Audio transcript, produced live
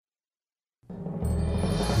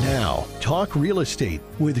Talk Real Estate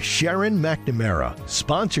with Sharon McNamara,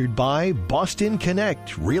 sponsored by Boston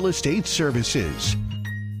Connect Real Estate Services.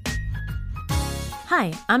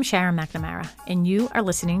 Hi, I'm Sharon McNamara, and you are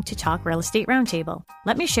listening to Talk Real Estate Roundtable.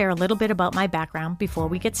 Let me share a little bit about my background before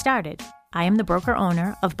we get started. I am the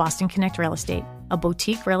broker-owner of Boston Connect Real Estate, a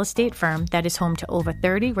boutique real estate firm that is home to over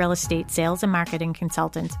 30 real estate sales and marketing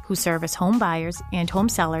consultants who service home buyers and home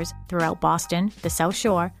sellers throughout Boston, the South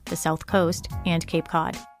Shore, the South Coast, and Cape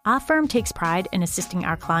Cod. Our firm takes pride in assisting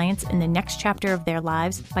our clients in the next chapter of their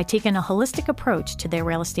lives by taking a holistic approach to their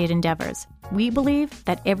real estate endeavors. We believe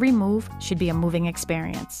that every move should be a moving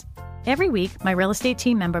experience. Every week, my real estate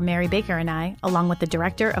team member Mary Baker and I, along with the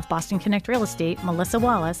director of Boston Connect Real Estate, Melissa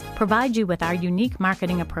Wallace, provide you with our unique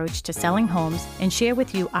marketing approach to selling homes and share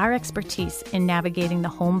with you our expertise in navigating the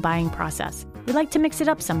home buying process. We like to mix it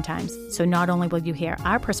up sometimes, so not only will you hear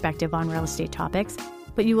our perspective on real estate topics,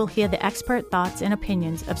 but you will hear the expert thoughts and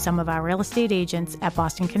opinions of some of our real estate agents at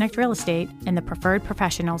Boston Connect Real Estate and the preferred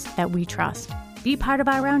professionals that we trust. Be part of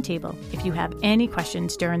our roundtable. If you have any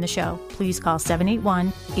questions during the show, please call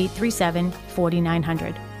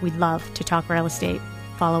 781-837-4900. We'd love to talk real estate.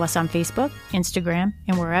 Follow us on Facebook, Instagram,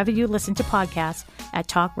 and wherever you listen to podcasts at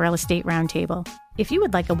Talk Real Estate Roundtable. If you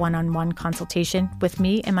would like a one-on-one consultation with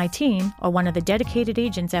me and my team or one of the dedicated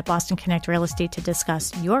agents at Boston Connect Real Estate to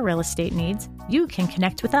discuss your real estate needs, you can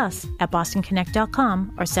connect with us at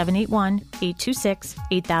bostonconnect.com or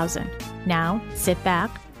 781-826-8000. Now, sit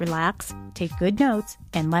back, relax, take good notes,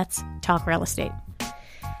 and let's talk real estate.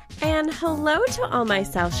 And hello to all my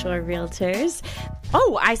South Shore realtors.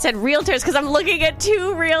 Oh, I said realtors because I'm looking at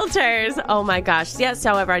two realtors. Oh my gosh. Yeah,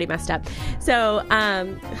 so I've already messed up. So,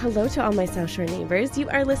 hello to all my South Shore neighbors. You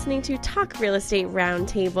are listening to Talk Real Estate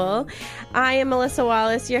Roundtable. I am Melissa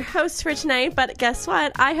Wallace, your host for tonight, but guess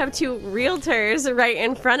what? I have two realtors right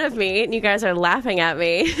in front of me, and you guys are laughing at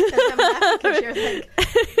me. I'm laughing because you're like...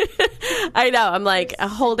 I know. I'm like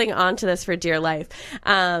holding on to this for dear life.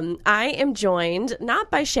 I am joined not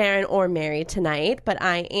by Sharon or Mary tonight, but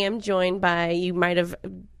I am joined by, you might have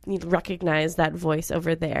recognized that voice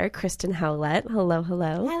over there, Kristen Howlett. Hello,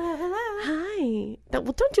 hello. Hello, hello. Hi.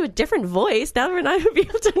 Well, don't do a different voice. Now we're not going to be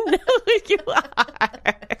able to know who you are.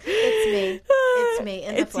 It's me. It's me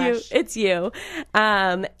in the flesh. It's you.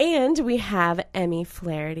 And we have Emmy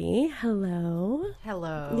Flaherty. Hello.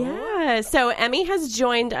 Hello. Yeah. So Emmy has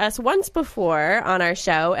joined us once before on our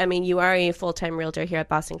show. I mean, you are a full-time realtor here at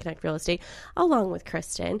Boston Connect Real Estate, along with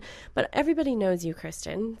Kristen. But everybody knows you,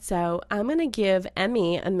 Kristen. So I'm going to give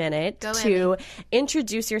Emmy a minute to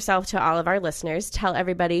introduce yourself to all of our listeners. Tell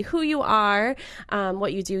everybody who you are,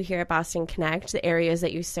 what you do here at Boston Connect, the areas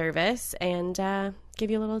that you service, and give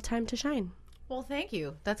you a little time to shine. Well, thank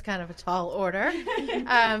you. That's kind of a tall order.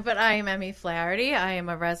 But I am Emmy Flaherty. I am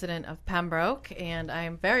a resident of Pembroke, and I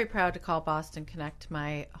am very proud to call Boston Connect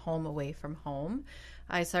my home away from home.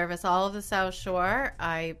 I service all of the South Shore.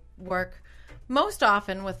 I work most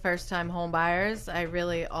often with first-time home buyers. I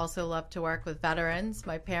really also love to work with veterans.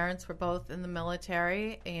 My parents were both in the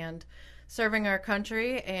military and serving our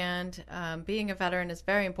country, and being a veteran is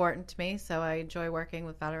very important to me, so I enjoy working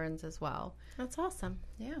with veterans as well. That's awesome.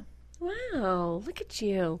 Yeah. Wow, look at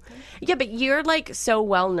you. Yeah, but you're like so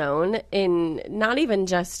well known in not even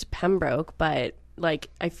just Pembroke, but like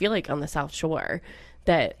I feel like on the South Shore.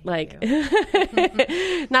 That like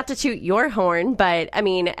not to toot your horn, but I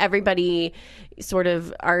mean everybody sort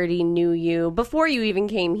of already knew you before you even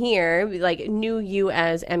came here, like knew you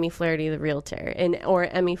as Emmy Flaherty the realtor, and or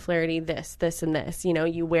Emmy Flaherty this and this. You know,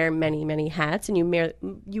 you wear many hats, and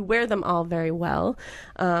you wear them all very well.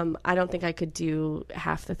 I don't think I could do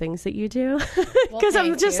half the things that you do because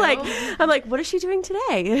I'm just like what is she doing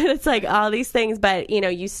today? It's like all these things, but you know,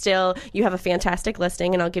 you have a fantastic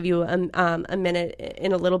listing, and I'll give you a minute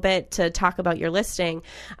in a little bit to talk about your listing.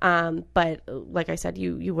 But like I said,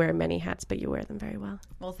 you wear many hats, but you wear them very well.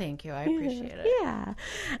 Well, thank you. I appreciate it. Yeah.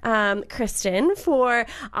 Kristen, for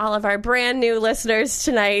all of our brand new listeners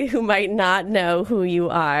tonight who might not know who you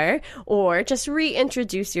are, or just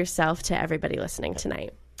reintroduce yourself to everybody listening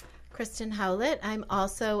tonight. Kristen Howlett. I'm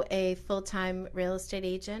also a full-time real estate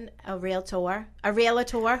agent, a realtor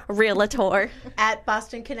at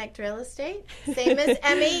Boston Connect Real Estate. Same as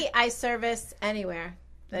Emmy, I service anywhere.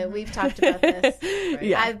 We've talked about this. Right?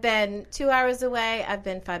 Yeah. I've been 2 hours away. I've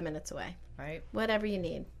been 5 minutes away. Right. Whatever you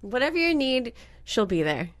need. Whatever you need, she'll be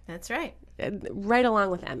there. That's right. Right along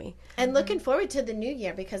with Emmy. And looking forward to the new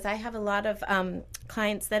year because I have a lot of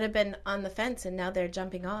clients that have been on the fence and now they're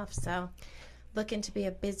jumping off. So looking to be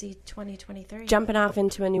a busy 2023. Jumping off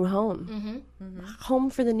into a new home. Mm-hmm. Mm-hmm. Home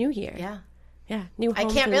for the new year. Yeah. Yeah, new I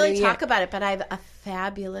home can't for the really new year. talk about it, but I have a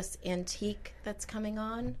fabulous antique that's coming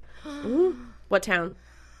on. What town?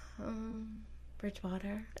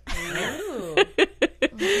 Bridgewater.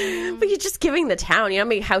 But you're just giving the town. You know how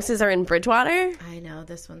many houses are in Bridgewater? I know,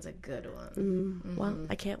 this one's a good one. Well,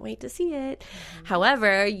 I can't wait to see it.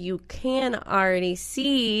 However, you can already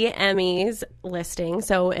see Emmy's listing.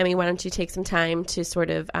 So, Emmy, why don't you take some time to sort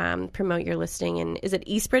of promote your listing? And is it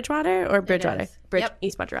East Bridgewater or Bridgewater? is. Yep.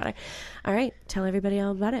 East Bridgewater. All right. Tell everybody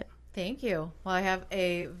all about it. Thank you. Well, I have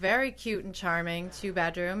a very cute and charming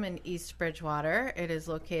 2-bedroom in East Bridgewater. It is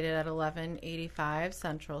located at 1185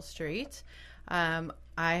 Central Street.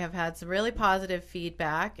 I have had some really positive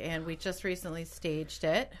feedback, and we just recently staged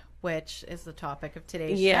it, which is the topic of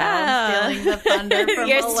today's show. I'm stealing the thunder from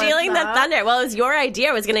You're Melissa. stealing the thunder. Well, it was your idea.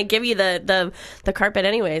 I was going to give you the carpet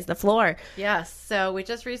anyways, the floor. Yes. So we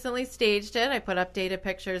just recently staged it. I put updated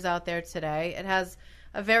pictures out there today. It has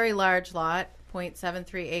a very large lot,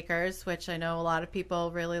 0.73 acres, which I know a lot of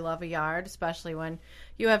people really love a yard, especially when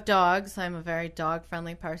you have dogs. I'm a very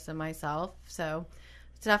dog-friendly person myself, so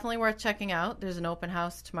it's definitely worth checking out. There's an open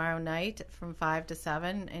house tomorrow night from 5 to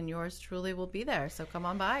 7, and yours truly will be there, so come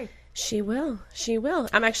on by. She will. She will.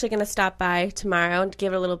 I'm actually going to stop by tomorrow and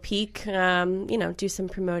give her a little peek, do some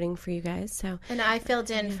promoting for you guys. So, And I filled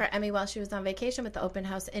in for Emmy while she was on vacation with the open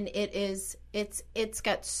house, and it's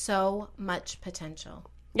got so much potential.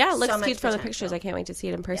 yeah, it looks So much cute from the potential. pictures. I can't wait to see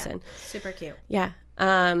it in person. Super cute. Yeah.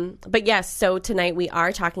 But yes, so tonight we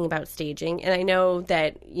are talking about staging, and I know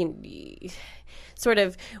that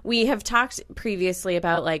we have talked previously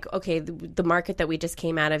about the market that we just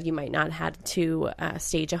came out of, you might not have to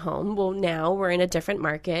stage a home. Well, now we're in a different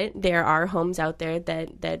market. There are homes out there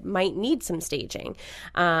that might need some staging.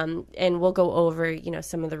 And we'll go over,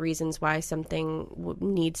 some of the reasons why something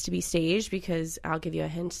needs to be staged, because I'll give you a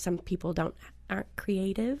hint. Some people aren't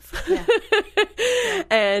creative. Yeah.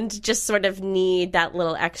 And just sort of need that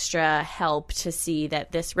little extra help to see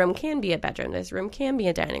that this room can be a bedroom, this room can be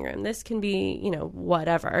a dining room, this can be,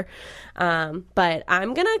 whatever. But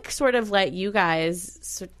I'm going to sort of let you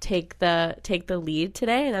guys take the lead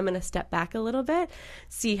today, and I'm going to step back a little bit,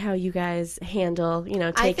 see how you guys handle,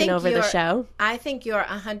 taking over the show. I think you're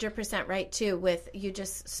 100% right, too, you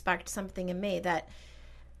just sparked something in me that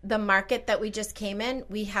the market that we just came in,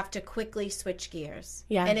 we have to quickly switch gears.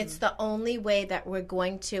 Yeah. And it's the only way that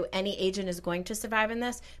any agent is going to survive in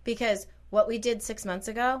this, because what we did 6 months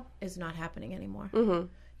ago is not happening anymore.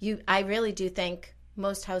 Mm-hmm. I really do think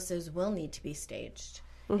most houses will need to be staged.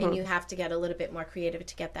 Mm-hmm. And you have to get a little bit more creative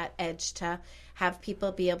to get that edge, to have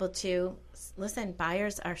people be able to listen.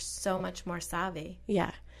 Buyers are so much more savvy. Yeah.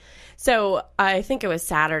 So I think it was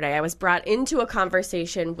Saturday, I was brought into a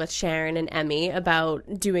conversation with Sharon and Emmy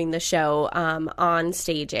about doing the show on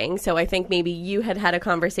staging. So I think maybe you had a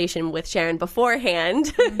conversation with Sharon beforehand,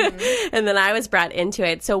 mm-hmm. and then I was brought into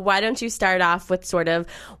it. So why don't you start off with sort of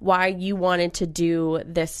why you wanted to do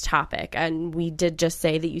this topic? And we did just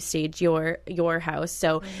say that you staged your house.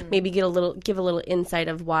 So mm-hmm. maybe give a little insight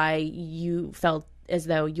of why you felt as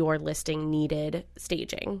though your listing needed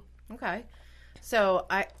staging. Okay. So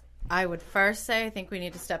I would first say I think we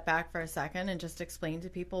need to step back for a second and just explain to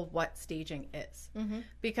people what staging is. Mm-hmm.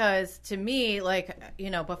 Because to me,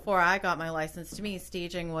 before I got my license, to me,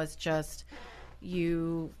 staging was just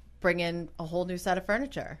you bring in a whole new set of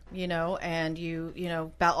furniture, and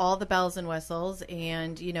all the bells and whistles.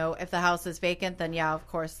 And, if the house is vacant, then yeah, of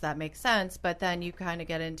course that makes sense. But then you kind of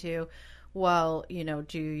get into, well,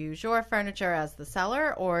 do you use your furniture as the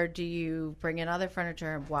seller, or do you bring in other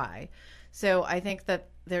furniture, and why? So I think that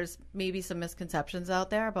there's maybe some misconceptions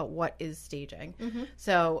out there about what is staging. Mm-hmm.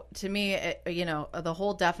 So to me, the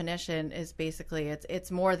whole definition is basically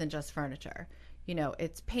it's more than just furniture.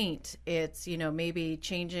 It's paint. It's, maybe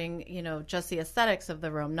changing, just the aesthetics of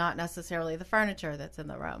the room, not necessarily the furniture that's in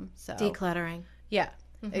the room. So Decluttering. Yeah,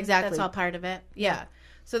 mm-hmm. Exactly. That's all part of it. Yeah.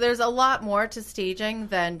 So there's a lot more to staging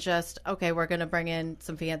than just, okay, we're going to bring in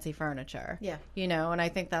some fancy furniture. Yeah. And I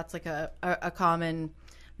think that's like a common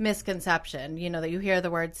misconception, that you hear the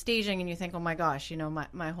word staging and you think, oh my gosh,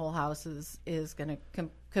 my whole house is going to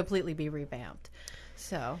completely be revamped.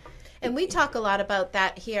 So, and we talk a lot about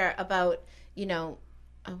that here about, oh,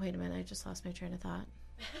 wait a minute, I just lost my train of thought.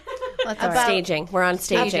 About staging. We're on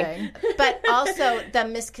staging. But also the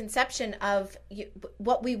misconception of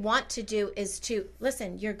what we want to do is to,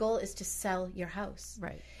 listen, your goal is to sell your house.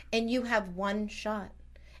 Right. And you have one shot.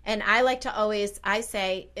 And I like to I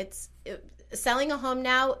say selling a home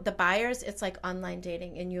now, the buyers, it's like online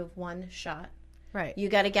dating, and you have one shot. Right. You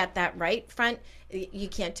got to get that right front. You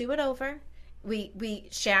can't do it over.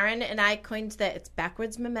 Sharon and I coined that it's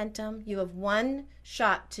backwards momentum. You have one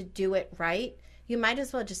shot to do it right. You might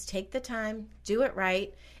as well just take the time, do it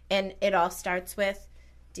right. And it all starts with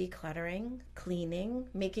decluttering, cleaning,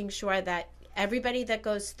 making sure that everybody that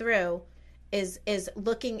goes through is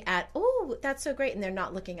looking at, oh, that's so great. And they're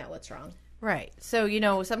not looking at what's wrong. Right. So,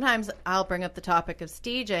 sometimes I'll bring up the topic of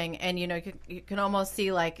staging and, you can almost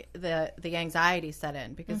see like the anxiety set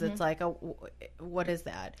in because it's like, oh, what is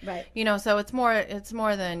that? Right. So it's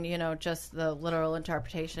more than, just the literal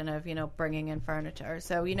interpretation of, bringing in furniture.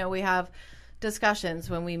 So, we have discussions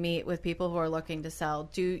when we meet with people who are looking to sell.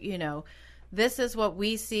 This is what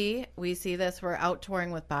we see. We see this. We're out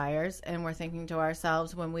touring with buyers and we're thinking to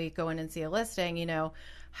ourselves when we go in and see a listing,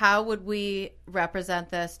 how would we represent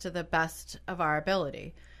this to the best of our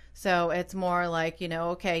ability? So it's more like,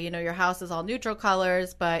 okay, your house is all neutral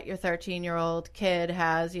colors, but your 13-year-old kid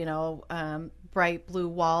has, bright blue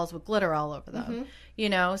walls with glitter all over them,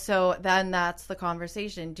 so then that's the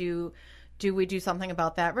conversation. Do we do something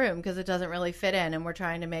about that room? Because it doesn't really fit in and we're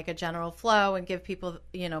trying to make a general flow and give people,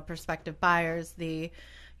 prospective buyers the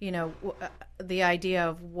idea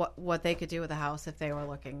of what they could do with a house if they were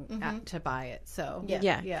looking to buy it. So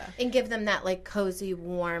yeah, and give them that like cozy,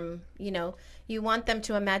 warm. You want them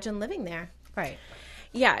to imagine living there, right?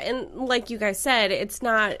 Yeah, and like you guys said,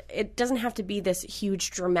 it doesn't have to be this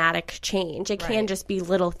huge dramatic change. It can just be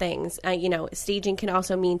little things. Staging can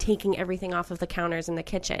also mean taking everything off of the counters in the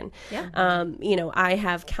kitchen. Yeah. I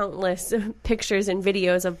have countless pictures and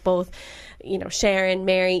videos of both, Sharon,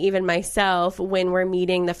 Mary, even myself, when we're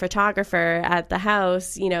meeting the photographer at the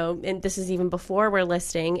house, and this is even before we're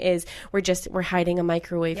listing, is we're hiding a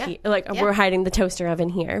microwave here. We're hiding the toaster oven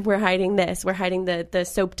here. We're hiding this. We're hiding the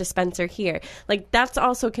soap dispenser here. Like, that's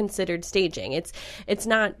also considered staging. It's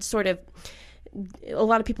not sort of, a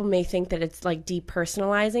lot of people may think that it's like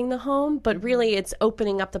depersonalizing the home, but really it's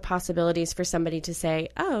opening up the possibilities for somebody to say,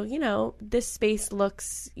 oh, this space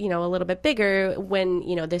looks, a little bit bigger when,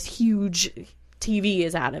 this huge TV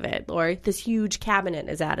is out of it, or this huge cabinet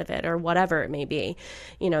is out of it, or whatever it may be.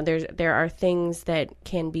 There are things that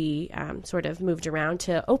can be sort of moved around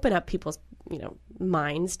to open up people's,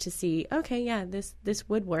 minds to see, okay, yeah, this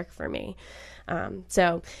would work for me. And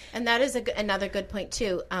that is another good point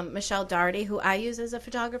too. Michelle Doherty, who I use as a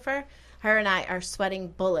photographer, her and I are sweating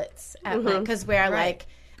bullets at because we're like,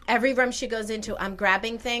 every room she goes into, I'm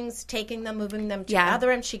grabbing things, taking them, moving them to the other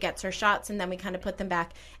room. She gets her shots, and then we kind of put them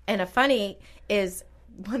back. And a funny is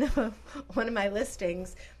one of my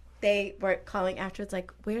listings, they were calling afterwards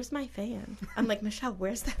like, where's my fan? I'm like, Michelle,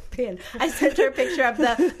 where's that fan? I sent her a picture of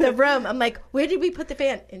the room. I'm like, where did we put the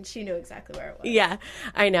fan? And she knew exactly where it was. Yeah,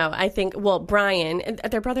 I know. I think, Brian,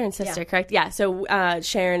 they're brother and sister, correct? Yeah, so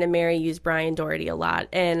Sharon and Mary use Brian Doherty a lot.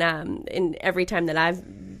 And every time that I've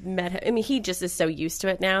met him, I mean, he just is so used to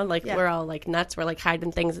it now. Like, we're all like nuts. We're like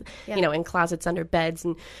hiding things, in closets under beds.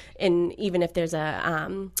 And even if there's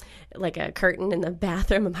a curtain in the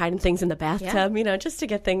bathroom, I'm hiding things in the bathtub, just to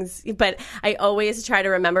get things. But I always try to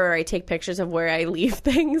remember, or I take pictures of where I leave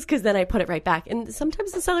things, because then I put it right back. And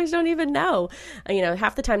sometimes the sellers don't even know.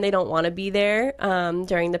 Half the time they don't want to be there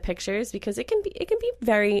during the pictures, because it can be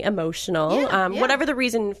very emotional, whatever the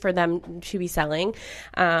reason for them to be selling.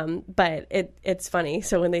 But it's funny.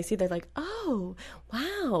 So when they see, they're like, oh,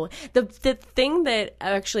 wow. The thing that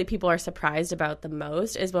actually people are surprised about the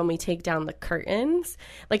most is when we take down the curtains.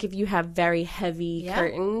 Like, if you have very heavy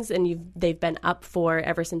curtains and they've been up for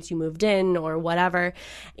ever since you moved in or whatever,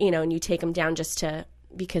 and you take them down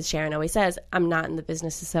because Sharon always says, I'm not in the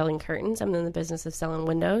business of selling curtains. I'm in the business of selling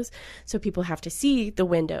windows. So people have to see the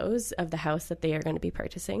windows of the house that they are going to be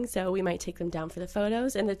purchasing. So we might take them down for the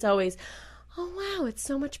photos, and it's always, oh wow, it's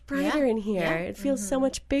so much brighter in here. Yeah. It feels so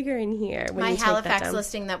much bigger in here. My Halifax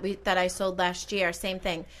listing that I sold last year, same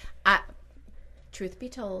thing. Truth be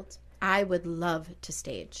told, I would love to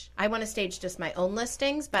stage. I want to stage just my own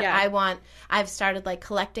listings, but I've started like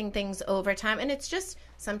collecting things over time, and it's just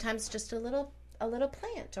sometimes just a little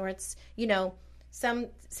plant, or it's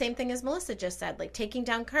same thing as Melissa just said, like taking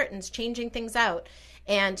down curtains, changing things out.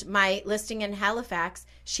 And my listing in Halifax,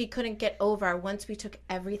 she couldn't get over once we took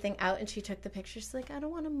everything out and she took the pictures. She's like, I don't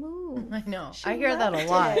want to move. I know. I hear that a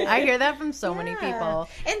lot. I hear that from so many people.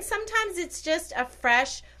 And sometimes it's just a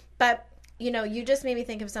fresh, but you just made me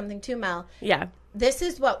think of something too, Mel. Yeah. This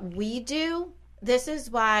is what we do. This is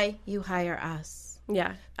why you hire us.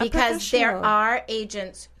 Yeah. Because there are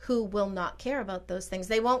agents who will not care about those things.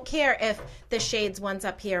 They won't care if the shades, one's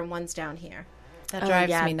up here and one's down here. That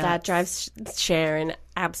drives me nuts. That drives Sharon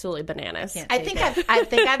absolutely bananas. I think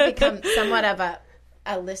I've become somewhat of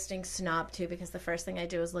a listing snob too, because the first thing I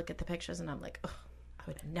do is look at the pictures and I'm like, oh, I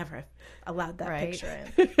would never have allowed that Right. picture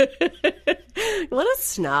in. What a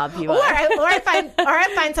snob you Or are.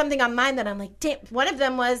 I find something on mine that I'm like, damn. One of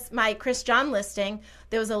them was my Chris John listing.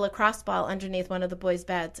 There was a lacrosse ball underneath one of the boys'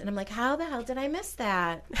 beds, and I'm like, how the hell did I miss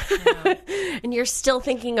that? And you're still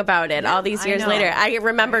thinking about it all these I years know. later. I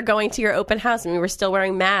remember going to your open house and we were still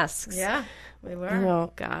wearing masks. Yeah, we were.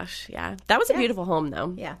 Oh gosh, yeah. That was a beautiful home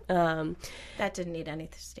though. Yeah. Um, That didn't need any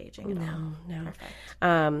staging at all. no.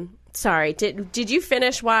 Perfect. Sorry. Did you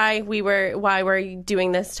finish why we're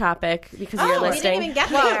doing this topic because of your Oh, we listing? didn't even get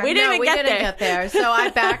there. We didn't even get there. So I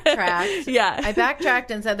backtracked. Yeah. I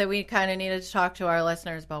backtracked and said that we kind of needed to talk to our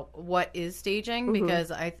listeners about what is staging Mm-hmm.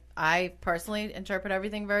 because I personally interpret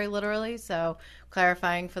everything very literally. So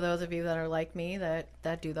clarifying for those of you that are like me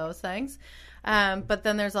that do those things. But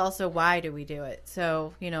then there's also why do we do it?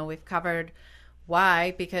 So, we've covered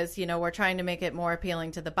why, because, we're trying to make it more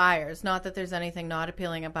appealing to the buyers. Not that there's anything not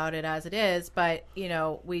appealing about it as it is, but,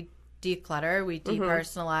 we declutter, we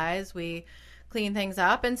depersonalize, we clean things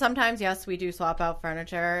up. And sometimes, yes, we do swap out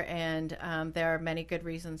furniture, and there are many good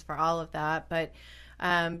reasons for all of that. But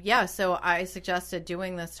so I suggested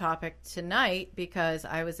doing this topic tonight because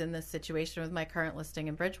I was in this situation with my current listing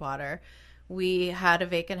in Bridgewater. We had a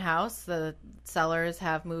vacant house. The sellers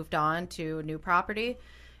have moved on to a new property,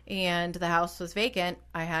 and the house was vacant.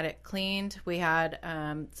 I had it cleaned. We had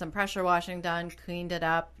some pressure washing done, cleaned it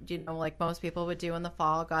up, like most people would do in the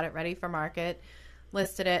fall, got it ready for market,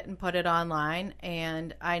 listed it, and put it online.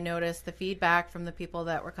 And I noticed the feedback from the people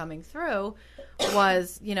that were coming through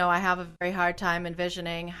was, I have a very hard time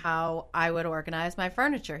envisioning how I would organize my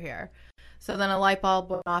furniture here. So then a light bulb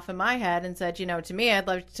went off in my head and said, to me, I'd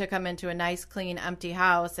love to come into a nice, clean, empty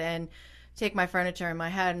house and take my furniture in my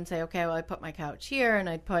head and say, okay, well, I put my couch here and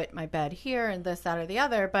I put my bed here and this, that, or the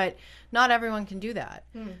other. But not everyone can do that.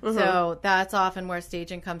 Mm-hmm. So that's often where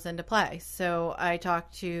staging comes into play. So I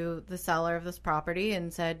talked to the seller of this property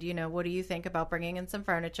and said, what do you think about bringing in some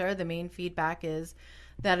furniture? The main feedback is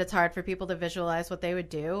that it's hard for people to visualize what they would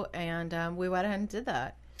do. And we went ahead and did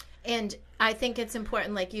that. And I think it's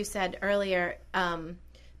important, like you said earlier,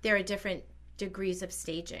 there are different degrees of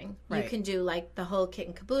staging. Right. You can do like the whole kit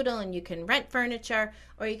and caboodle, and you can rent furniture,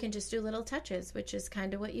 or you can just do little touches, which is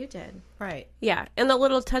kind of what you did. Right. Yeah. And the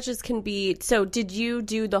little touches can be, so did you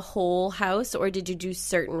do the whole house or did you do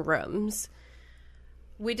certain rooms?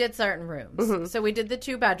 We did certain rooms. So we did the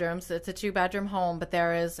 2 bedrooms. It's a 2-bedroom home, but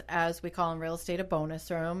there is, as we call in real estate, a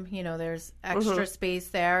bonus room. There's extra space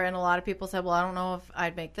there. And a lot of people said, well, I don't know if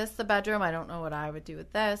I'd make this the bedroom. I don't know what I would do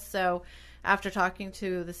with this. So after talking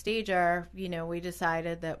to the stager, we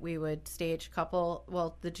decided that we would stage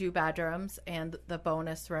the 2 bedrooms and the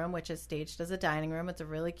bonus room, which is staged as a dining room. It's a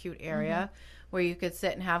really cute area where you could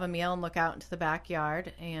sit and have a meal and look out into the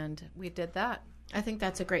backyard. And we did that. I think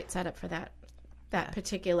that's a great setup for that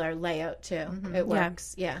particular layout too. It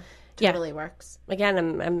works. Yeah. Totally works.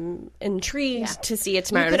 Again, I'm intrigued to see it You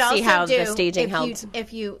tomorrow could to see also how do, the staging if helped.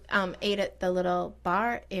 If you ate at the little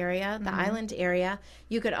bar area, the island area,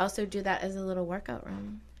 you could also do that as a little workout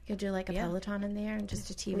room. You could do like a Peloton in there and just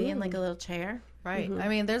a TV and like a little chair. Right. I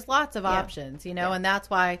mean, there's lots of options, and that's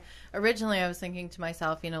why originally I was thinking to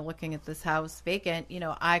myself, looking at this house vacant,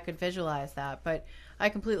 I could visualize that. But I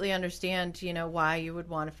completely understand, why you would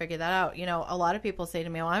want to figure that out. A lot of people say to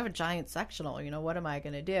me, well, I have a giant sectional, what am I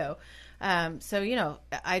going to do? So,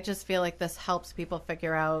 I just feel like this helps people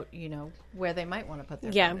figure out, where they might want to put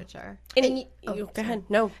their furniture. And go ahead.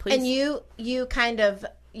 No, please. And you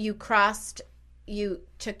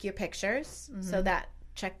took your pictures, so that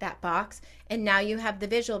check that box, and now you have the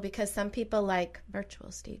visual because some people like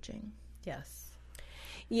virtual staging. Yes.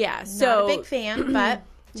 Yeah. Not a big fan, but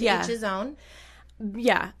to Yeah. each his own.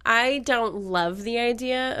 Yeah, I don't love the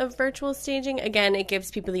idea of virtual staging. Again, it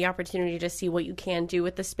gives people the opportunity to see what you can do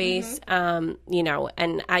with the space, and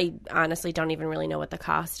I honestly don't even really know what the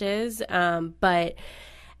cost is. But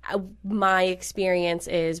my experience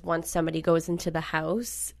is once somebody goes into the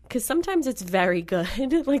house, because sometimes it's very good,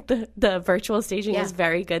 like the virtual staging is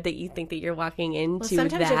very good that you think that you're walking into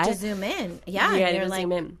Sometimes that. you have to zoom in. Yeah, Yeah, you're to like,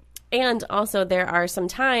 zoom in. And also there are some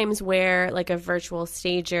times where like a virtual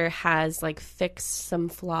stager has like fixed some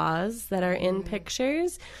flaws that are in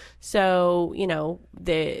pictures. So, and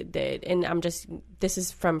this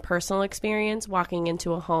is from personal experience walking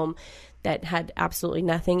into a home that had absolutely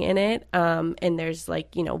nothing in it. And there's like,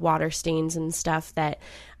 water stains and stuff that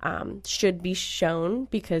should be shown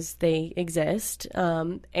because they exist.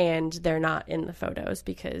 And they're not in the photos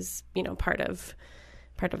because,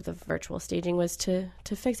 part of the virtual staging was to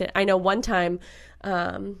fix it. I know one time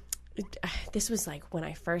this was like when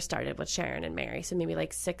I first started with Sharon and Mary, so maybe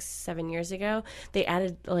like 6-7 years ago, they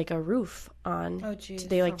added like a roof on. Oh, geez.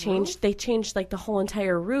 They like changed like the whole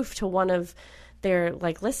entire roof to one of their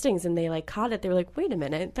like listings, and they like caught it. They were like, wait a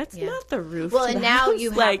minute, that's not the roof. Well, to and the now house.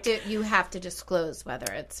 you have to disclose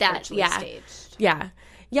whether it's virtually staged. Yeah.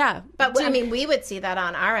 But I mean, we would see that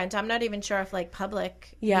on our end. I'm not even sure if like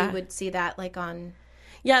public, we would see that like on.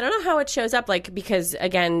 Yeah, I don't know how it shows up, like, because,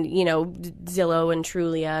 again, you know, Zillow and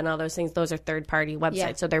Trulia and all those things, those are third-party websites.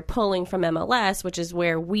 Yeah. So they're pulling from MLS, which is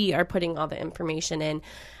where we are putting all the information in.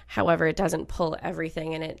 However, it doesn't pull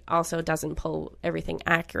everything, and it also doesn't pull everything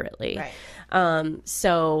accurately. Right.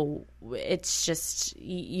 So it's just,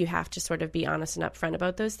 you have to sort of be honest and upfront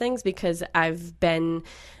about those things, because I've been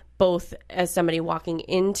both as somebody walking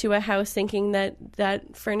into a house thinking that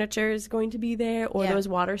furniture is going to be there, or those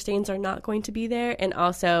water stains are not going to be there, and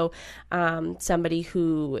also somebody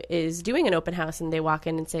who is doing an open house and they walk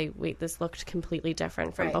in and say, wait, this looked completely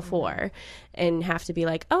different from before, and have to be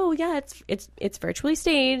like, oh yeah, it's virtually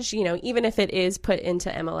staged, you know, even if it is put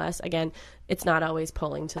into MLS. Again, it's not always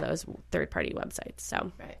pulling to those third-party websites,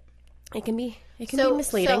 so it can be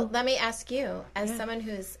misleading. So let me ask you, as someone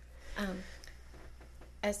who's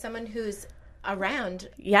around,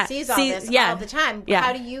 sees all this all the time,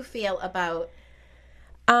 how do you feel about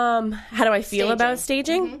how do I feel about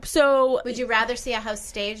staging? Mm-hmm. So would you rather see a house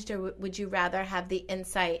staged, or would you rather have the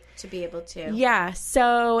insight to be able to? Yeah.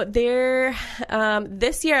 So there,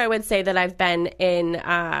 this year I would say that I've been in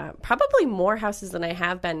probably more houses than I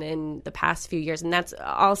have been in the past few years. And that's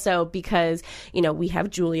also because, you know, we have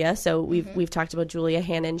Julia. So we've talked about Julia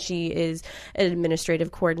Hannon. She is an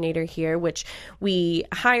administrative coordinator here, which we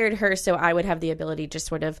hired her so I would have the ability to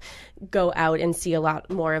sort of go out and see a lot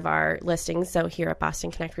more of our listings. So here at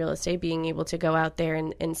Boston Connect Real Estate, being able to go out there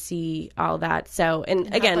and see all that. So,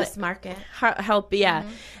 and again, help us market. Help. Yeah.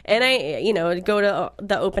 And I, you know, go to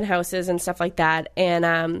the open houses and stuff like that.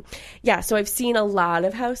 And, so I've seen a lot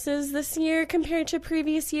of houses this year compared to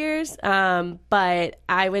previous years. But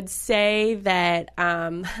I would say that,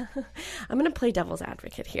 I'm going to play devil's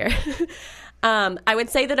advocate here. I would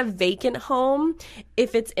say that a vacant home,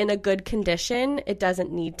 if it's in a good condition, it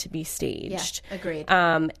doesn't need to be staged. Yeah, agreed.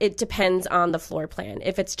 It depends on the floor plan.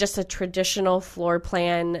 If it's just a traditional floor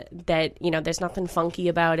plan that, you know, there's nothing funky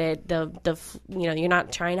about it, you know, you're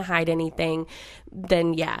not trying to hide anything,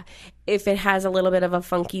 then yeah. If it has a little bit of a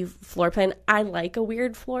funky floor plan, I like a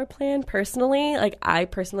weird floor plan personally. Like, I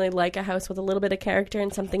personally like a house with a little bit of character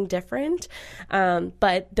and something different.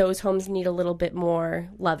 But those homes need a little bit more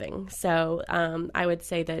loving. So I would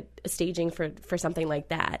say that staging for something like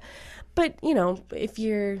that. But, you know, if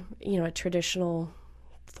you're, you know, a traditional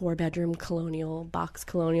 4-bedroom colonial, box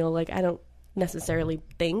colonial, like, I don't necessarily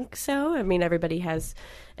think so. I mean, everybody has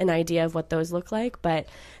an idea of what those look like, but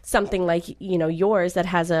something like, you know, yours that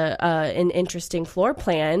has an interesting floor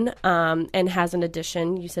plan and has an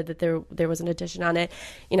addition. You said that there was an addition on it.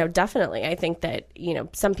 You know, definitely, I think that, you know,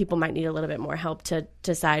 some people might need a little bit more help to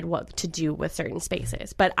decide what to do with certain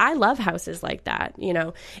spaces. But I love houses like that. You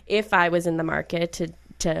know, if I was in the market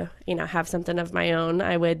to you know, have something of my own,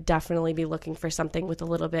 I would definitely be looking for something with a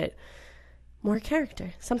little bit more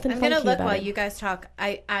character, something. I'm going to look while you guys talk.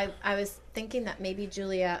 I was thinking that maybe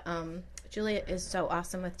Julia is so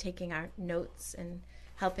awesome with taking our notes and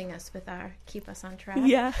helping us with keep us on track.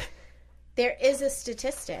 Yeah. There is a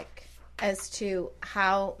statistic as to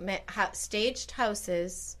how staged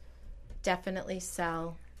houses definitely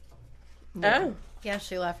sell more. Oh. Yeah,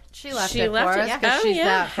 she left it for us because she's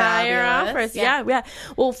that higher offers. Yeah.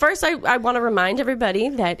 Well, first, I want to remind everybody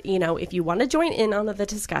that, you know, if you want to join in on the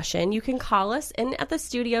discussion, you can call us in at the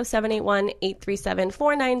studio,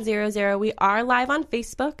 781-837-4900. We are live on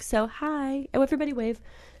Facebook, so hi. Oh, everybody wave.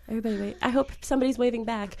 Everybody wave. I hope somebody's waving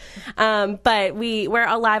back. But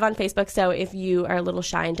we're live on Facebook, so if you are a little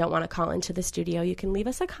shy and don't want to call into the studio, you can leave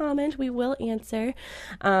us a comment. We will answer.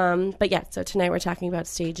 But yeah, so tonight we're talking about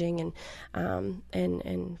staging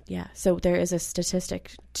and yeah. So there is a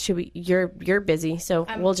statistic. You're busy, so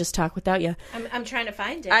we'll just talk without you. I'm trying to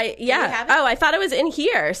find it. I thought it was in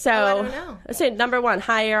here. So I don't know. I said number 1,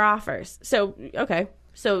 higher offers. So okay.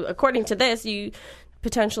 So according to this, you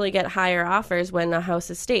potentially get higher offers when a house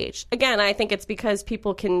is staged. Again, I think it's because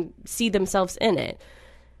people can see themselves in it,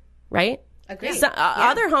 right? Agreed. So,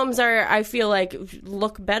 other homes I feel like,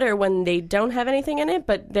 look better when they don't have anything in it,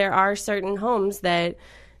 but there are certain homes that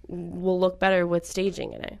will look better with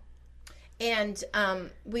staging in it. And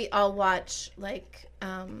we all watch, like,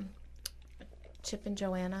 Chip and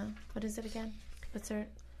Joanna. What is it again? What's her...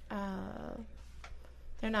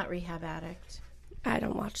 they're not Rehab Addict. I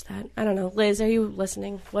don't watch that. I don't know. Liz, are you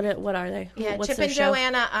listening? What are they? Yeah, What's Chip their and show?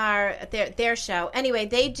 Joanna are their show. Anyway,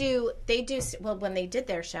 they do well when they did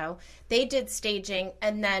their show, they did staging,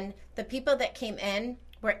 and then the people that came in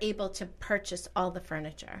were able to purchase all the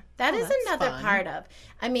furniture. That is another part of.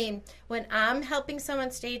 I mean, when I'm helping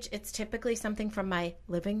someone stage, it's typically something from my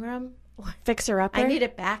living room. Fixer Upper? I need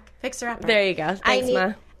it back. Fixer Upper. There you go. Thanks,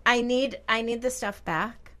 Ma. I need the stuff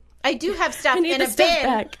back. I do have stuff I need in the a stuff bin.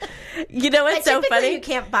 back. You know what's so Typically funny? you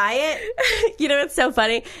can't buy it. You know what's so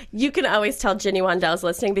funny? You can always tell Ginny Wandell's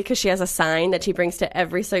listening because she has a sign that she brings to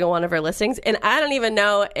every single one of her listings. And I don't even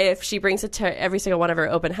know if she brings it to every single one of her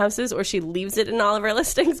open houses or she leaves it in all of her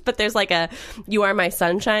listings. But there's like a "You Are My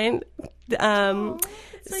Sunshine"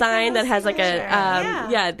 sign that has like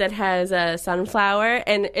that has a sunflower,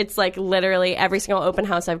 and it's like literally every single open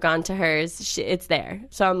house I've gone to hers, it's there.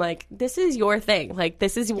 So I'm like, this is your thing, like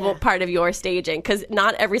this is part of your staging, because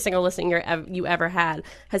not every single listing you ever had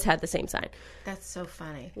has had the same sign. That's so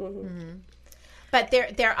funny. Mm-hmm. But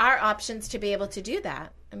there are options to be able to do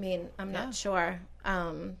that. I mean, I'm not sure.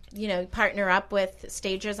 Partner up with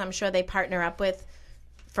stagers. I'm sure they partner up with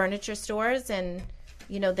furniture stores, and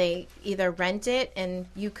they either rent it and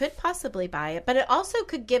you could possibly buy it, but it also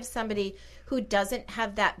could give somebody who doesn't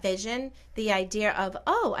have that vision the idea of,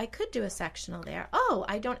 oh, I could do a sectional there. Oh,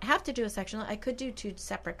 I don't have to do a sectional. I could do 2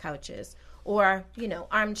 separate couches or,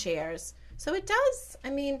 armchairs. So it does. I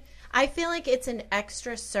mean, I feel like it's an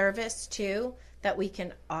extra service too that we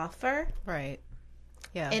can offer. Right.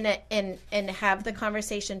 Yeah. And have the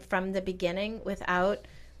conversation from the beginning without,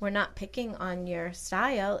 we're not picking on your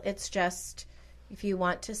style. It's just, if you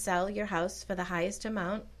want to sell your house for the highest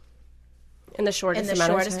amount in the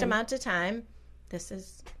shortest amount of time, this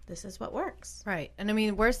is what works. Right. And I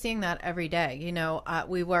mean, we're seeing that every day.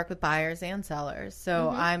 We work with buyers and sellers. So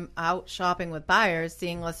I'm out shopping with buyers,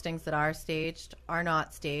 seeing listings that are staged, are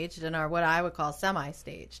not staged, and are what I would call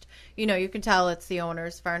semi-staged. You can tell it's the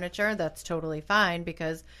owner's furniture. That's totally fine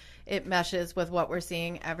because it meshes with what we're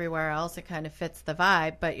seeing everywhere else. It kind of fits the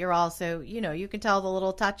vibe, but you're also, you can tell the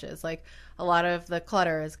little touches. Like a lot of the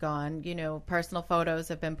clutter is gone. Personal photos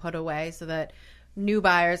have been put away so that new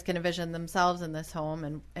buyers can envision themselves in this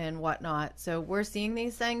home and whatnot. So we're seeing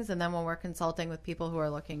these things. And then when we're consulting with people who are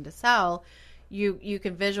looking to sell, you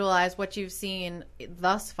can visualize what you've seen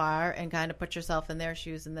thus far and kind of put yourself in their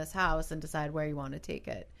shoes in this house and decide where you want to take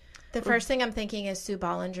it. The first thing I'm thinking is Sue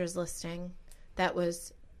Bollinger's listing. That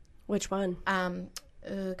was... Which one?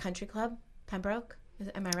 Country Club, Pembroke.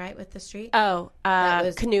 Am I right with the street? Oh,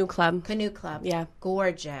 Canoe Club. Canoe Club. Yeah,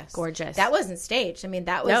 gorgeous. That wasn't staged. I mean,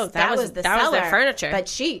 that was the seller. Was their furniture. But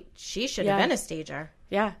she should have been a stager.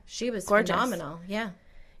 Yeah, she was gorgeous. Phenomenal. Yeah.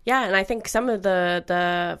 Yeah, and I think some of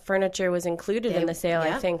the furniture was included in the sale.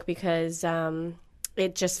 I think because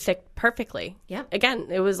it just fit perfectly. Yeah. Again,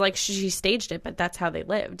 it was like she staged it, but that's how they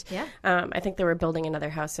lived. Yeah. I think they were building another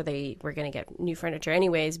house, so they were going to get new furniture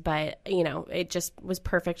anyways, but, it just was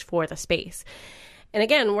perfect for the space. And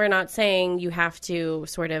again, we're not saying you have to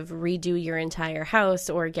sort of redo your entire house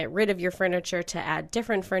or get rid of your furniture to add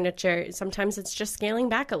different furniture. Sometimes it's just scaling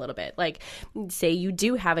back a little bit. Like, say you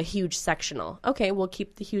do have a huge sectional. Okay, we'll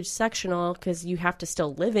keep the huge sectional because you have to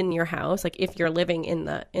still live in your house, like if you're living in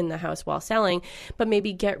the house while selling, but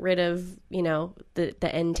maybe get rid of,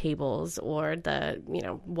 the end tables or the,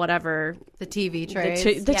 whatever. The TV trays.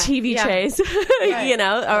 The TV trays, right.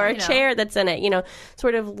 Or a chair that's in it,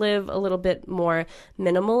 sort of live a little bit more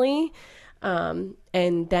minimally, and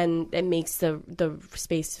then it makes the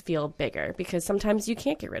space feel bigger because sometimes you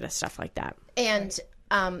can't get rid of stuff like that. And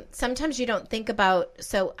sometimes you don't think about.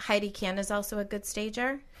 So Heidi Can is also a good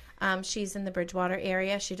stager. She's in the Bridgewater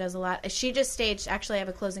area. She does a lot. She just staged. Actually, I have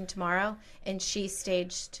a closing tomorrow, and she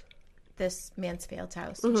staged this Mansfield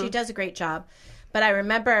house. Mm-hmm. She does a great job. But I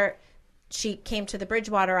remember she came to the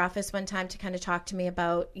Bridgewater office one time to kind of talk to me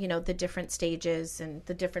about, the different stages and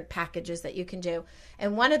the different packages that you can do.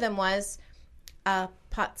 And one of them was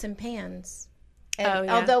pots and pans. And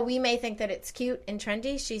although we may think that it's cute and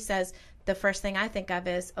trendy, she says, the first thing I think of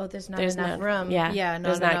is, there's not enough room. Not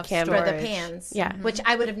enough for the pans. Yeah. Which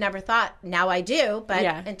I would have never thought. Now I do, but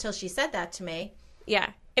until she said that to me.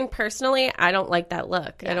 Yeah. And personally, I don't like that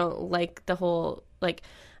look. Yeah. I don't like the whole,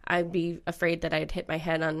 I'd be afraid that I'd hit my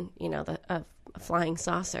head on, a flying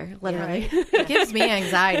saucer, literally. Yeah. It gives me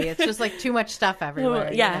anxiety. It's just too much stuff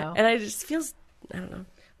everywhere. Yeah. And I just feels, I don't know.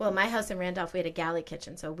 Well, my house in Randolph, we had a galley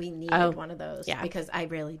kitchen, so we needed one of those yeah. because I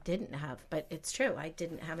really didn't have. But it's true, I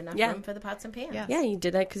didn't have enough Yeah. room for the pots and pans. Yeah, you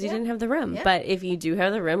did that because you didn't have the room. Yeah. But if you do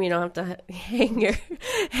have the room, you don't have to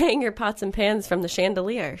hang your pots and pans from the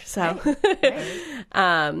chandelier. So,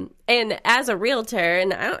 and as a realtor,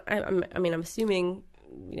 and I'm assuming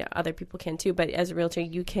other people can too, but as a realtor,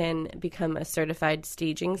 you can become a certified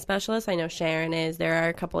staging specialist. I know Sharon is. There are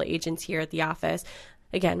a couple of agents here at the office.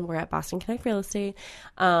 Again, we're at Boston Connect Real Estate,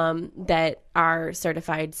 that are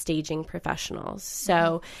certified staging professionals.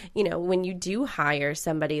 So, when you do hire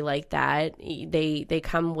somebody like that, they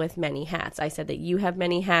come with many hats. I said that you have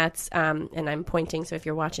many hats, and I'm pointing. So if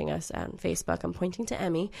you're watching us on Facebook, I'm pointing to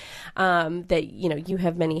Emmy, that, you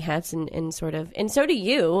have many hats and sort of, and so do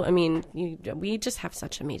you. I mean, we just have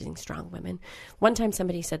such amazing, strong women. One time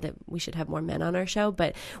somebody said that we should have more men on our show,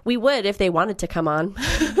 but we would if they wanted to come on.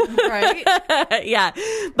 Right. Yeah.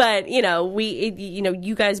 But,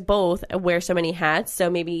 you guys both wear so many hats. So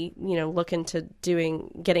maybe, look into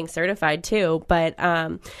getting certified too. But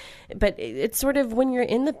it's sort of when you're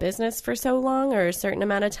in the business for so long or a certain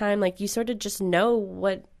amount of time, like you sort of just know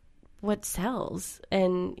what sells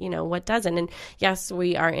and, what doesn't. And yes,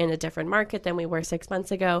 we are in a different market than we were 6 months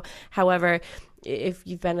ago. However, if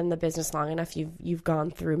you've been in the business long enough, you've gone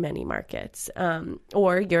through many markets,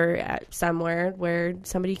 or you're at somewhere where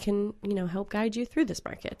somebody can, help guide you through this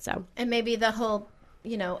market. So, and maybe the whole,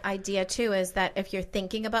 idea too is that if you're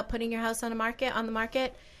thinking about putting your house on the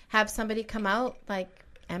market, have somebody come out like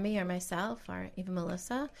Emmy or myself or even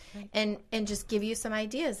Melissa, and just give you some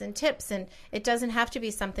ideas and tips. And it doesn't have to be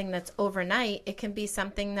something that's overnight. It can be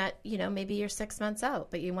something that, maybe you're 6 months out,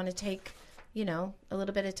 but you want to take, a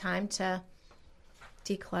little bit of time to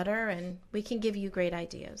declutter, and we can give you great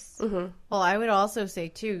ideas. Mm-hmm. Well, I would also say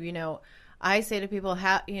too, I say to people,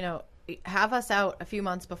 have us out a few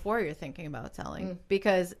months before you're thinking about selling,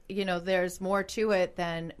 because, there's more to it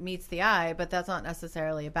than meets the eye, but that's not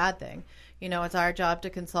necessarily a bad thing. It's our job to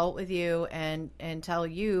consult with you and tell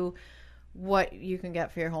you what you can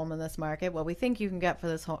get for your home in this market, what we think you can get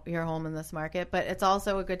for your home in this market. But it's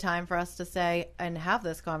also a good time for us to say and have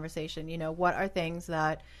this conversation, what are things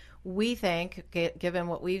that we think, given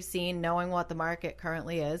what we've seen, knowing what the market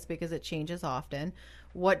currently is, because it changes often,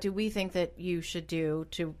 what do we think that you should do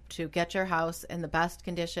to get your house in the best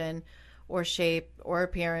condition or shape or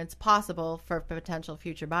appearance possible for potential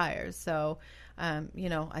future buyers? So, I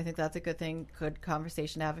think that's a good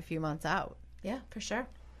conversation to have a few months out. Yeah, for sure.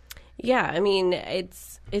 Yeah, I mean, I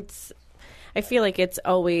feel like it's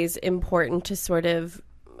always important to sort of,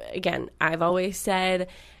 again, I've always said,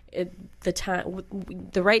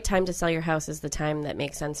 the right time to sell your house is the time that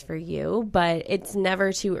makes sense for you, but it's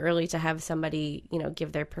never too early to have somebody,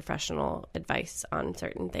 give their professional advice on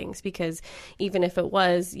certain things, because even if it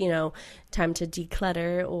was, time to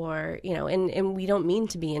declutter or, and we don't mean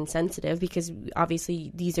to be insensitive, because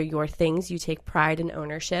obviously these are your things. You take pride in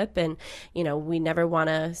ownership, and, we never want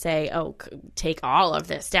to say, oh, take all of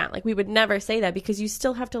this down. Like, we would never say that, because you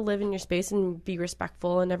still have to live in your space and be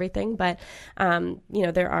respectful and everything. But,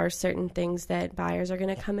 there are certain things that buyers are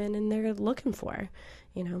going to come in and they're looking for,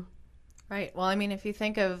 Right. Well, I mean, if you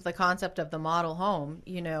think of the concept of the model home,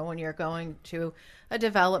 when you're going to a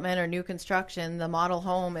development or new construction, the model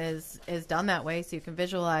home is done that way, so you can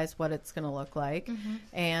visualize what it's going to look like. Mm-hmm.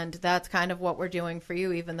 And that's kind of what we're doing for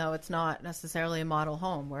you, even though it's not necessarily a model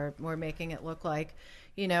home. We're making it look like,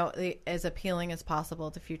 as appealing as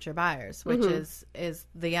possible to future buyers, which is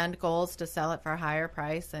the end goal, is to sell it for a higher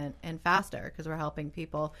price and faster, because we're helping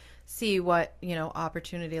people see what,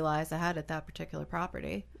 opportunity lies ahead at that particular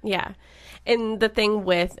property. Yeah. And the thing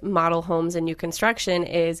with model homes and new construction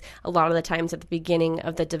is a lot of the times at the beginning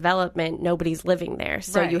of the development, nobody's living there.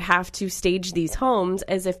 So you have to stage these homes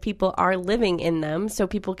as if people are living in them, so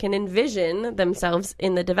people can envision themselves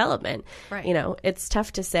in the development. Right. It's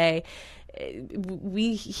tough to say.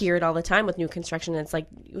 We hear it all the time with new construction. It's like,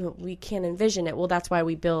 we can't envision it. Well, that's why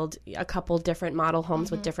we build a couple different model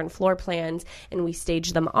homes with different floor plans, and we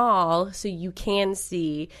stage them all so you can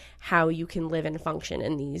see how you can live and function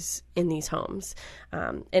in these homes.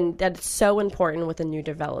 And that's so important with a new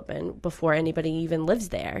development before anybody even lives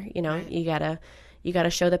there. You gotta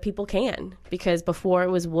show that people can, because before it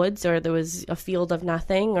was woods or there was a field of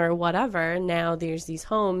nothing or whatever. Now there's these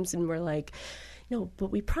homes, and we're like, no, but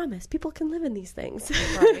we promise people can live in these things.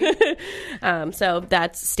 Right. So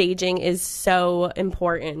that staging is so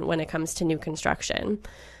important when it comes to new construction.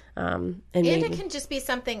 And it can just be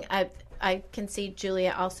something I can see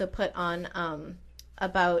Julia also put on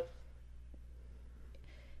about,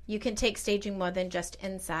 you can take staging more than just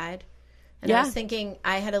inside. And I was thinking,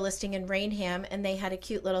 I had a listing in Rainham, and they had a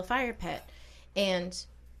cute little fire pit. And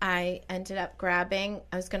I ended up grabbing,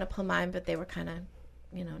 I was going to pull mine, but they were kind of,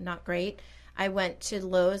 not great. I went to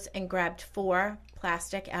Lowe's and grabbed 4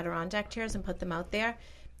 plastic Adirondack chairs and put them out there.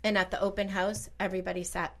 And at the open house, everybody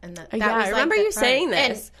sat in the. I remember you saying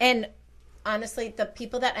this. And honestly, the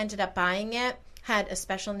people that ended up buying it had a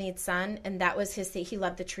special needs son, and that was his seat. He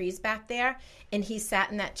loved the trees back there, and he sat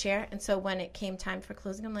in that chair. And so when it came time for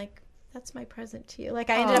closing, I'm like, that's my present to you. Like,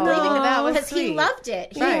 I ended up leaving it because he loved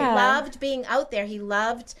it. He loved being out there. He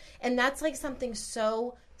loved, and that's like something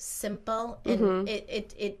so simple, and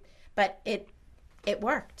it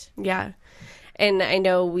worked. Yeah. And I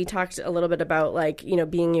know we talked a little bit about, like,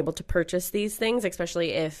 being able to purchase these things,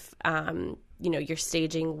 especially if, you're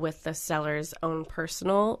staging with the seller's own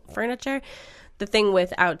personal furniture. The thing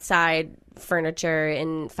with outside furniture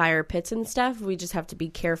and fire pits and stuff, we just have to be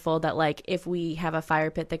careful that, like, if we have a fire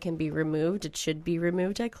pit that can be removed, it should be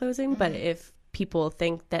removed at closing. But if people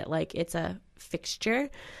think that, like, it's a fixture,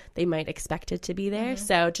 they might expect it to be there.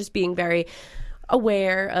 So just being very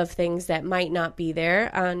aware of things that might not be there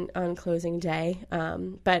on closing day.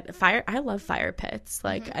 But I love fire pits.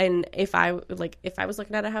 Like, and if I was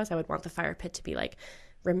looking at a house, I would want the fire pit to be like,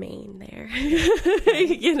 remain there,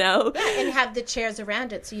 Yeah, and have the chairs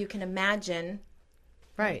around it so you can imagine.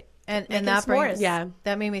 Right. And that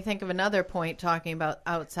that made me think of another point talking about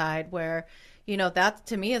outside where, that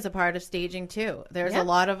to me is a part of staging too. There's a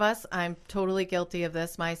lot of us, I'm totally guilty of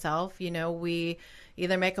this myself. We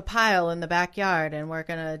either make a pile in the backyard and we're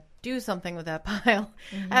going to do something with that pile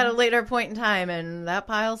at a later point in time, and that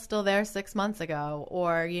pile's still there 6 months ago.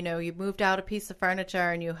 Or, you moved out a piece of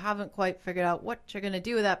furniture and you haven't quite figured out what you're going to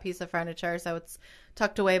do with that piece of furniture. So it's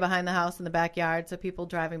tucked away behind the house in the backyard so people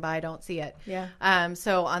driving by don't see it. Yeah.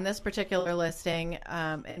 So on this particular listing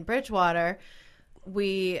in Bridgewater,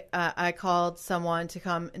 I called someone to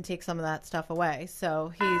come and take some of that stuff away. So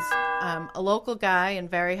he's a local guy and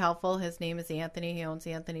very helpful. His name is Anthony. He owns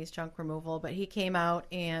Anthony's Junk Removal, but he came out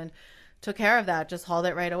and took care of that. Just hauled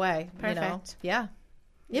it right away. Perfect. Yeah,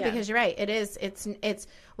 because you're right. It's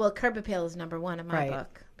curb appeal is number one in my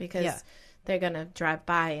book because they're gonna drive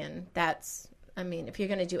by, and that's. I mean, if you're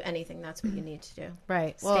going to do anything, that's what you need to do.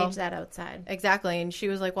 Right. Stage that outside. Exactly. And she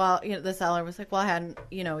was like, well, the seller was like, well, I hadn't,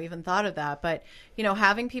 even thought of that. But,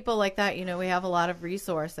 having people like that, we have a lot of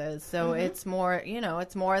resources. So it's more,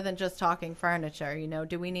 it's more than just talking furniture.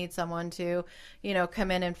 Do we need someone to,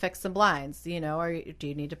 come in and fix some blinds, or do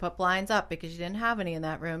you need to put blinds up because you didn't have any in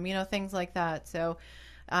that room, things like that. So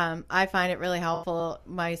I find it really helpful.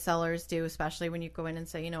 My sellers do, especially when you go in and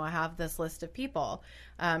say, I have this list of people.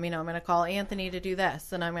 I'm going to call Anthony to do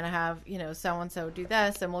this, and I'm going to have, so-and-so do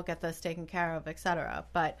this, and we'll get this taken care of, et cetera.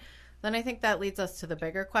 But then I think that leads us to the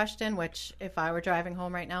bigger question, which if I were driving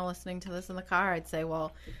home right now listening to this in the car, I'd say,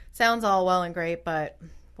 well, sounds all well and great, but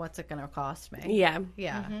what's it going to cost me? Yeah.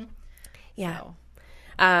 Yeah. Yeah. So.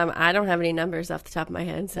 I don't have any numbers off the top of my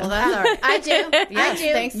head. So. Well, that's all right. I do. Yes, I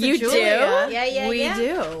do. Thanks to You Julia. do? Yeah, we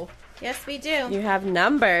do. Yes, we do. You have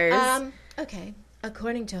numbers. Okay.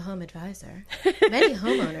 According to Home Advisor, many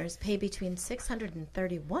homeowners pay between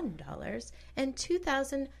 $631 and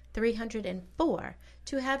 $2,304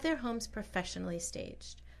 to have their homes professionally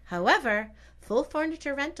staged. However, full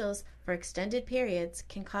furniture rentals for extended periods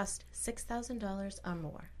can cost $6,000 or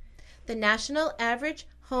more. The national average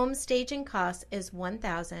home staging cost is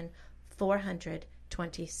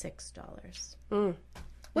 $1,426.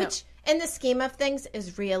 Which, in the scheme of things,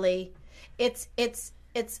 is really, it's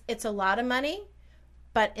a lot of money.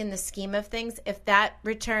 But in the scheme of things, if that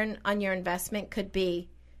return on your investment could be,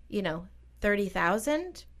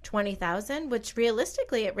 $30,000, $20,000, which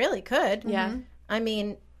realistically it really could. Yeah. I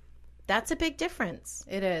mean, that's a big difference.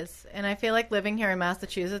 It is. And I feel like living here in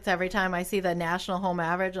Massachusetts, every time I see the national home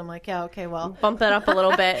average, I'm like, yeah, okay, well. Bump that up a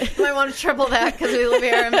little bit. I want to triple that because we live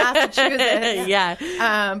here in Massachusetts.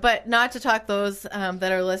 Yeah. But not to talk those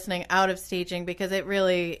that are listening out of staging, because it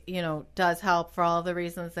really, does help for all of the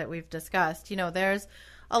reasons that we've discussed. There's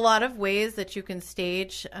a lot of ways that you can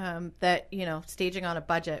stage that, staging on a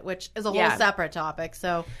budget, which is a whole separate topic.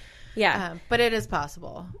 So, yeah. But it is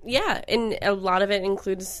possible. Yeah. And a lot of it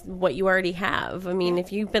includes what you already have. I mean,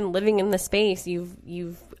 if you've been living in the space,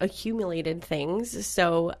 you've accumulated things.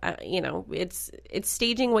 So, it's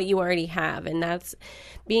staging what you already have. And that's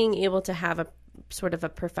being able to have a sort of a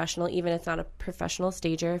professional, even if it's not a professional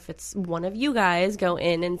stager, if it's one of you guys, go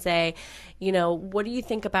in and say, what do you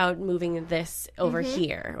think about moving this over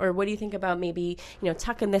here? Or what do you think about maybe,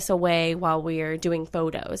 tucking this away while we're doing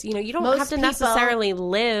photos? You don't have to necessarily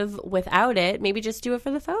live without it. Maybe just do it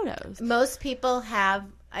for the photos. Most people have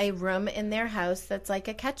a room in their house that's like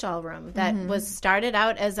a catch-all room that was started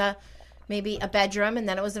out as maybe a bedroom, and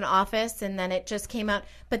then it was an office, and then it just came out.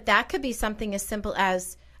 But that could be something as simple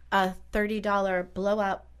as a $30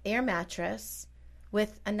 blowout air mattress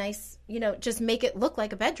with a nice, just make it look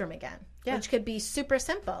like a bedroom again, which could be super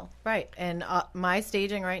simple. Right. And my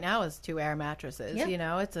staging right now is 2 air mattresses.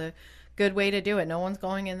 Yeah. It's a good way to do it. No one's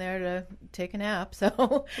going in there to take a nap.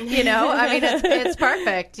 So, I mean, it's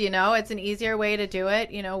perfect. It's an easier way to do it.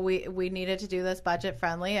 We needed to do this budget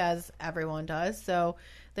friendly, as everyone does. So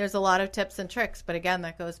there's a lot of tips and tricks. But again,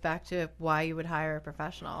 that goes back to why you would hire a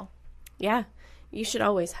professional. Yeah. You should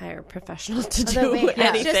always hire a professional to Although, do anything.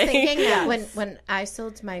 I was just thinking that when I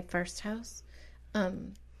sold my first house,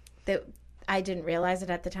 that I didn't realize it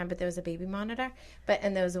at the time, but there was a baby monitor,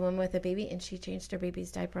 and there was a woman with a baby, and she changed her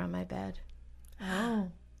baby's diaper on my bed. Oh,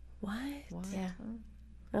 What? Yeah.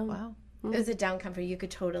 Oh. wow. It was a down comfort you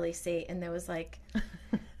could totally see, and there was like,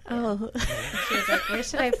 Oh. she was like, where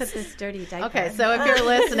should I put this dirty diaper? Okay, so if you're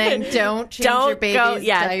listening, don't change your baby's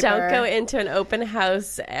diaper. Don't go into an open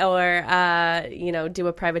house or do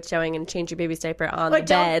a private showing and change your baby's diaper on the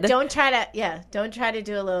bed. Don't try to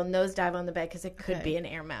do a little nosedive on the bed because it could be an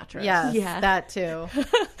air mattress. Yes, Yeah. that too.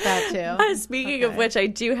 That too. Speaking of which, I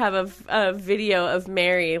do have a video of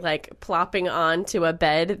Mary plopping onto a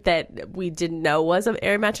bed that we didn't know was an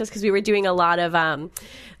air mattress because we were doing a lot of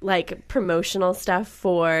promotional stuff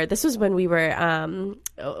for. This was when we were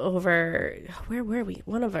over. Where were we?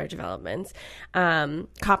 One of our developments,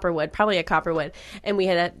 Copperwood, probably at Copperwood, and we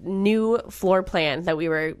had a new floor plan that we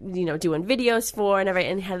were doing videos for and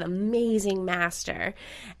everything, and had an amazing master.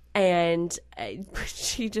 And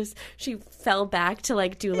she fell back to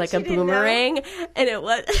do a boomerang, and it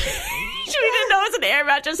was she didn't know it was an air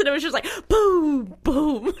mattress, and it was just boom,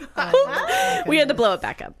 boom. We had to blow it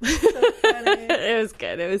back up. It was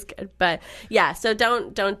good. But yeah, so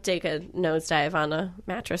don't take a nosedive on a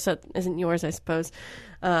mattress that isn't yours, I suppose.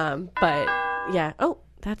 But yeah. Oh.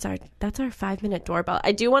 That's our 5-minute doorbell.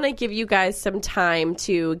 I do want to give you guys some time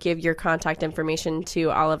to give your contact information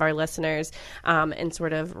to all of our listeners and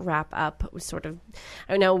sort of wrap up.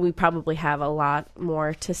 I know we probably have a lot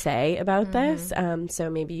more to say about this,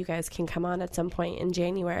 so maybe you guys can come on at some point in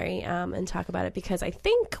January and talk about it, because I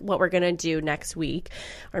think what we're going to do next week,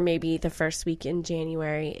 or maybe the first week in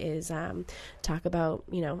January, is talk about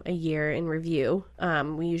a year in review.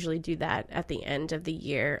 We usually do that at the end of the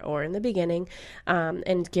year or in the beginning.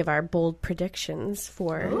 And give our bold predictions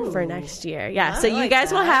for next year. Yeah, so you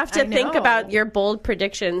guys will have to think about your bold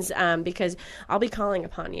predictions because I'll be calling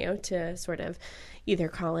upon you to sort of either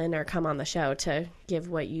call in or come on the show to give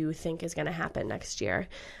what you think is going to happen next year.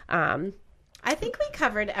 I think we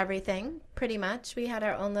covered everything pretty much. We had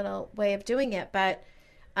our own little way of doing it, but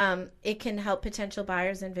it can help potential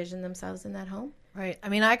buyers envision themselves in that home. Right. I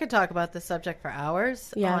mean, I could talk about this subject for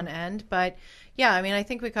hours on end, but yeah, I mean, I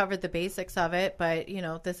think we covered the basics of it, but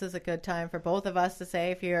this is a good time for both of us to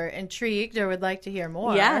say if you're intrigued or would like to hear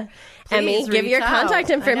more. Yeah. Emmy, give your contact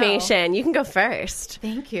information. You can go first.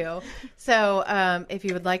 Thank you. So if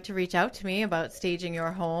you would like to reach out to me about staging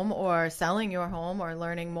your home or selling your home or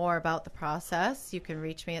learning more about the process, you can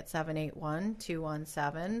reach me at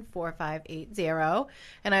 781-217-4580.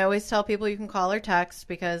 And I always tell people you can call or text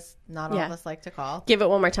because not all of us like to call. Give it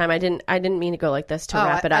one more time. I didn't mean to go like this to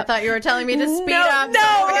wrap it up. I thought you were telling me to speed up. No,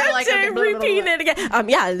 I have to repeat it again.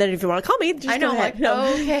 Yeah, then if you want to call me, just go ahead.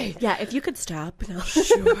 Okay. Yeah, if you could stop. No.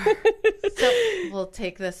 Sure. So we'll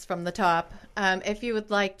take this from the top. If you would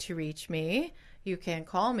like to reach me, you can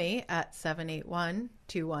call me at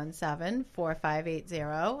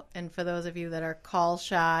 781-217-4580. And for those of you that are call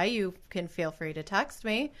shy, you can feel free to text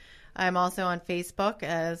me. I'm also on Facebook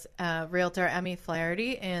as Realtor Emmy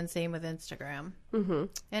Flaherty, and same with Instagram. Mm-hmm.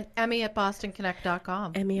 And Emmy at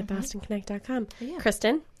BostonConnect.com. Emmy at BostonConnect.com. Yeah.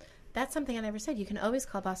 Kristen? That's something I never said. You can always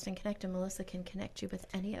call Boston Connect, and Melissa can connect you with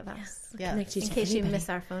any of us. Yeah. Connect you In to case anybody. you miss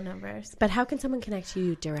our phone numbers. But how can someone connect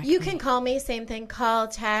you directly? You can call me, same thing. Call,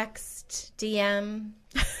 text, DM,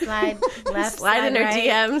 slide left, slide in her right.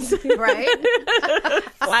 DMs. Right?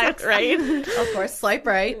 Slide right. Of course, swipe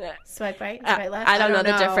right. Swipe right, swipe left. I don't know don't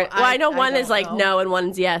the know. difference. Well, I know one is don't know. no and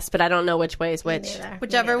one's yes, but I don't know which way is which. Me neither.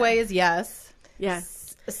 Whichever way is yes. Yeah.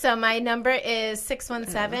 So my number is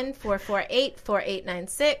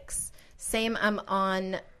 617-448-4896. Same, I'm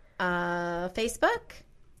on Facebook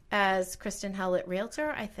as Kristen Howlett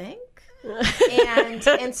Realtor, I think. And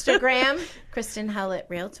Instagram, Kristen Howlett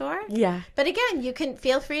Realtor. Yeah. But again, you can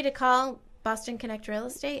feel free to call Boston Connect Real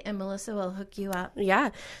Estate, and Melissa will hook you up. Yeah.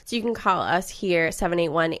 So you can call us here,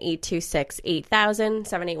 781-826-8000,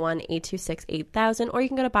 781-826-8000, or you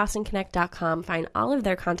can go to bostonconnect.com, find all of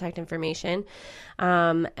their contact information.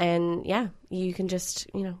 And yeah, you can just,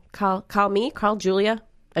 call me, call Julia,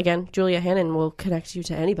 again, Julia Hannon will connect you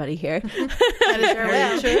to anybody here. That is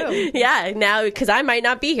very true. Yeah, now, because I might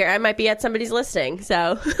not be here. I might be at somebody's listing.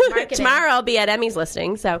 So tomorrow I'll be at Emmy's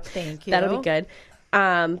listing. So Thank you. that'll be good.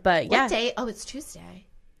 But yeah. What day? Oh, it's Tuesday.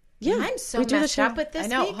 Yeah. I'm so we do the messed show. up with this I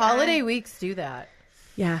know week. holiday weeks do that.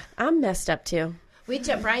 Yeah, I'm messed up too.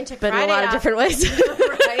 Brian took But in Friday a lot of off. different ways.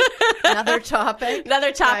 Right? Another topic.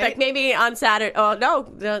 Another topic, Right. maybe on Saturday. Oh,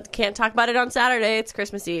 no, can't talk about it on Saturday. It's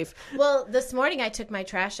Christmas Eve. Well, this morning I took my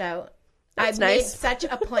trash out. That's I made nice. such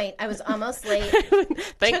a point. I was almost late.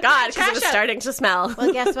 Thank Took God, my because it trash was out. starting to smell.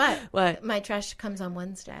 Well, guess what? What? My trash comes on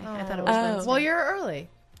Wednesday. I thought it was Oh. Wednesday. Well, you're early.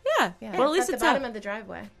 Yeah. Yeah. Well, at least at it's the bottom out. of the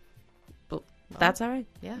driveway. That's all right.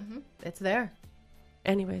 Yeah, it's there.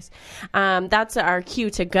 Anyways, that's our cue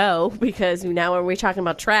to go because now we're talking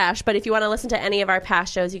about trash. But if you want to listen to any of our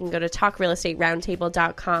past shows, you can go to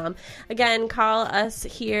talkrealestateroundtable.com. Again, call us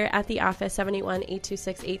here at the office,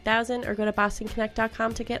 781-826-8000, or go to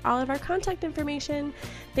bostonconnect.com to get all of our contact information.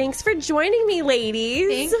 Thanks for joining me,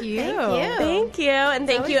 ladies. Thank you. Thank you. And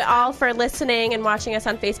thank you all for listening and watching us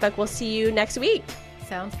on Facebook. We'll see you next week.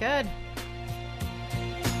 Sounds good.